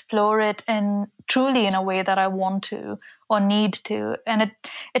explore it truly in a way that I want to or need to. And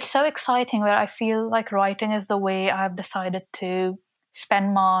it's so exciting where I feel like writing is the way I've decided to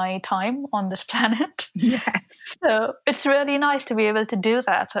spend my time on this planet. Yes. So it's really nice to be able to do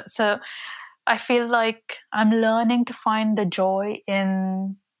that. So I feel like I'm learning to find the joy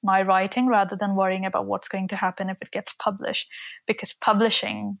in my writing rather than worrying about what's going to happen if it gets published. Because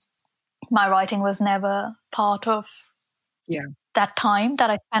publishing my writing was never part of that time that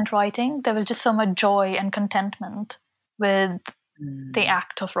I spent writing. There was just so much joy and contentment with the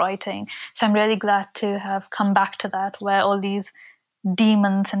act of writing. So I'm really glad to have come back to that, where all these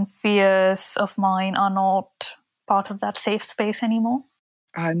demons and fears of mine are not part of that safe space anymore.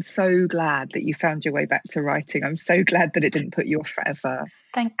 I'm so glad that you found your way back to writing. I'm so glad that it didn't put you off forever.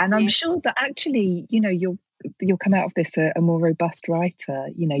 Thank you. And I'm sure that actually, you'll come out of this a more robust writer.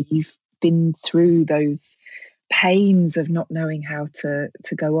 You've been through those pains of not knowing how to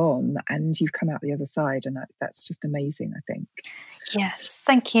go on, and you've come out the other side, and that's just amazing, I think. Yes,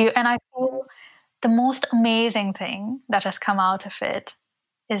 thank you. And I feel the most amazing thing that has come out of it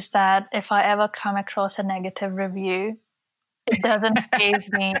is that if I ever come across a negative review, it doesn't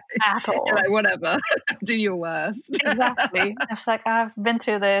faze me at all. You're like, whatever, do your worst. Exactly. It's like, I've been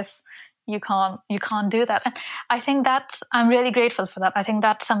through this. You can't do that. And I think I'm really grateful for that. I think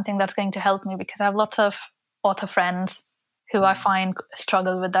that's something that's going to help me, because I have lots of author friends who I find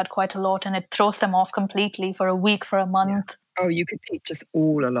struggle with that quite a lot, and it throws them off completely for a week, for a month. Oh, you could teach us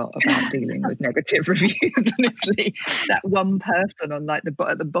all a lot about dealing with negative reviews, honestly. That one person on at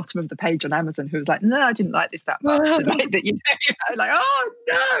the bottom of the page on Amazon who was like, no, I didn't like this that much. And oh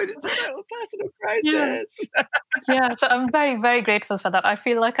no, this is a total personal crisis. Yeah, so I'm very, very grateful for that. I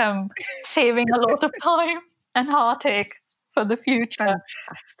feel like I'm saving a lot of time and heartache for the future.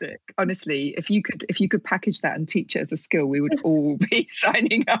 Fantastic. Honestly, if you could package that and teach it as a skill, we would all be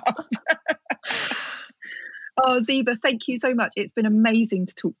signing up. Oh, Zeba, thank you so much. It's been amazing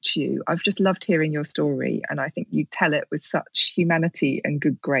to talk to you. I've just loved hearing your story, and I think you tell it with such humanity and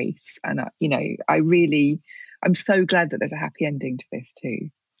good grace. And I'm so glad that there's a happy ending to this too.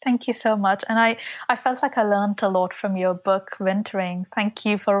 Thank you so much. And I felt like I learned a lot from your book, Wintering. Thank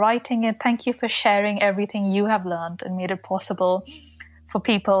you for writing it. Thank you for sharing everything you have learned and made it possible for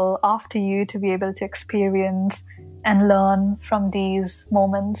people after you to be able to experience and learn from these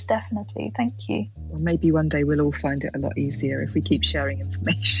moments. Definitely. Thank you. Well, maybe one day we'll all find it a lot easier if we keep sharing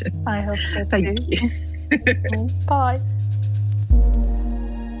information. I hope so. Thank you. Bye.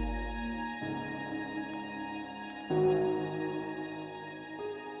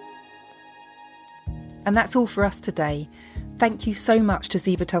 And that's all for us today. Thank you so much to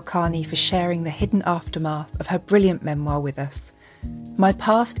Zeba Talkhani for sharing the hidden aftermath of her brilliant memoir with us. My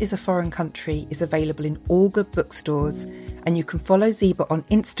Past is a Foreign Country is available in all good bookstores, and you can follow Zeba on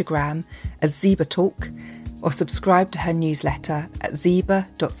Instagram as Zeba Talk or subscribe to her newsletter at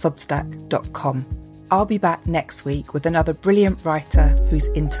zeba.substack.com. I'll be back next week with another brilliant writer who's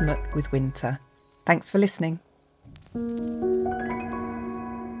intimate with winter. Thanks for listening.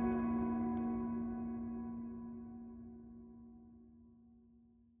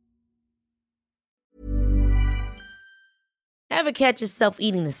 Ever catch yourself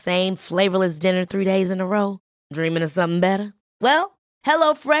eating the same flavorless dinner 3 days in a row? Dreaming of something better? Well,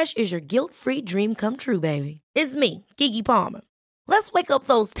 HelloFresh is your guilt-free dream come true, baby. It's me, Keke Palmer. Let's wake up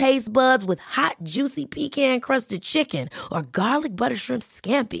those taste buds with hot, juicy pecan-crusted chicken or garlic butter shrimp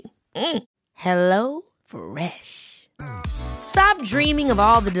scampi. Hello Fresh. Stop dreaming of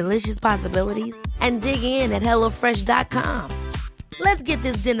all the delicious possibilities and dig in at HelloFresh.com. Let's get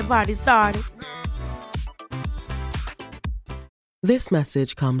this dinner party started. This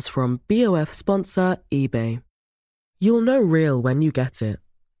message comes from BOF sponsor eBay. You'll know real when you get it.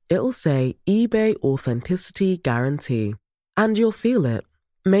 It'll say eBay Authenticity Guarantee. And you'll feel it.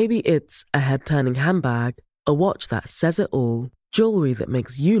 Maybe it's a head-turning handbag, a watch that says it all, jewelry that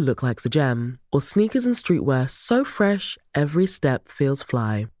makes you look like the gem, or sneakers and streetwear so fresh every step feels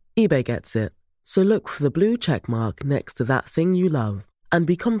fly. eBay gets it. So look for the blue check mark next to that thing you love. And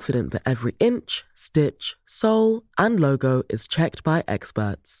be confident that every inch, stitch, sole, and logo is checked by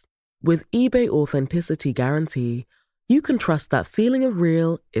experts. With eBay Authenticity Guarantee, you can trust that feeling of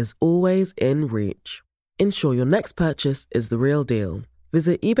real is always in reach. Ensure your next purchase is the real deal.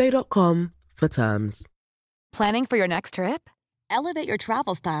 Visit ebay.com for terms. Planning for your next trip? Elevate your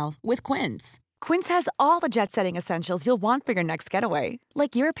travel style with Quince. Quince has all the jet-setting essentials you'll want for your next getaway,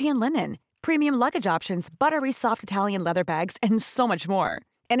 like European linen, premium luggage options, buttery soft Italian leather bags, and so much more.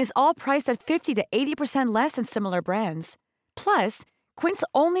 And is all priced at 50 to 80% less than similar brands. Plus, Quince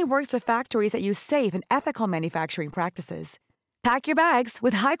only works with factories that use safe and ethical manufacturing practices. Pack your bags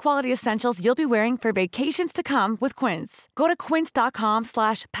with high-quality essentials you'll be wearing for vacations to come with Quince. Go to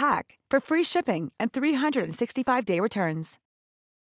quince.com/pack for free shipping and 365-day returns.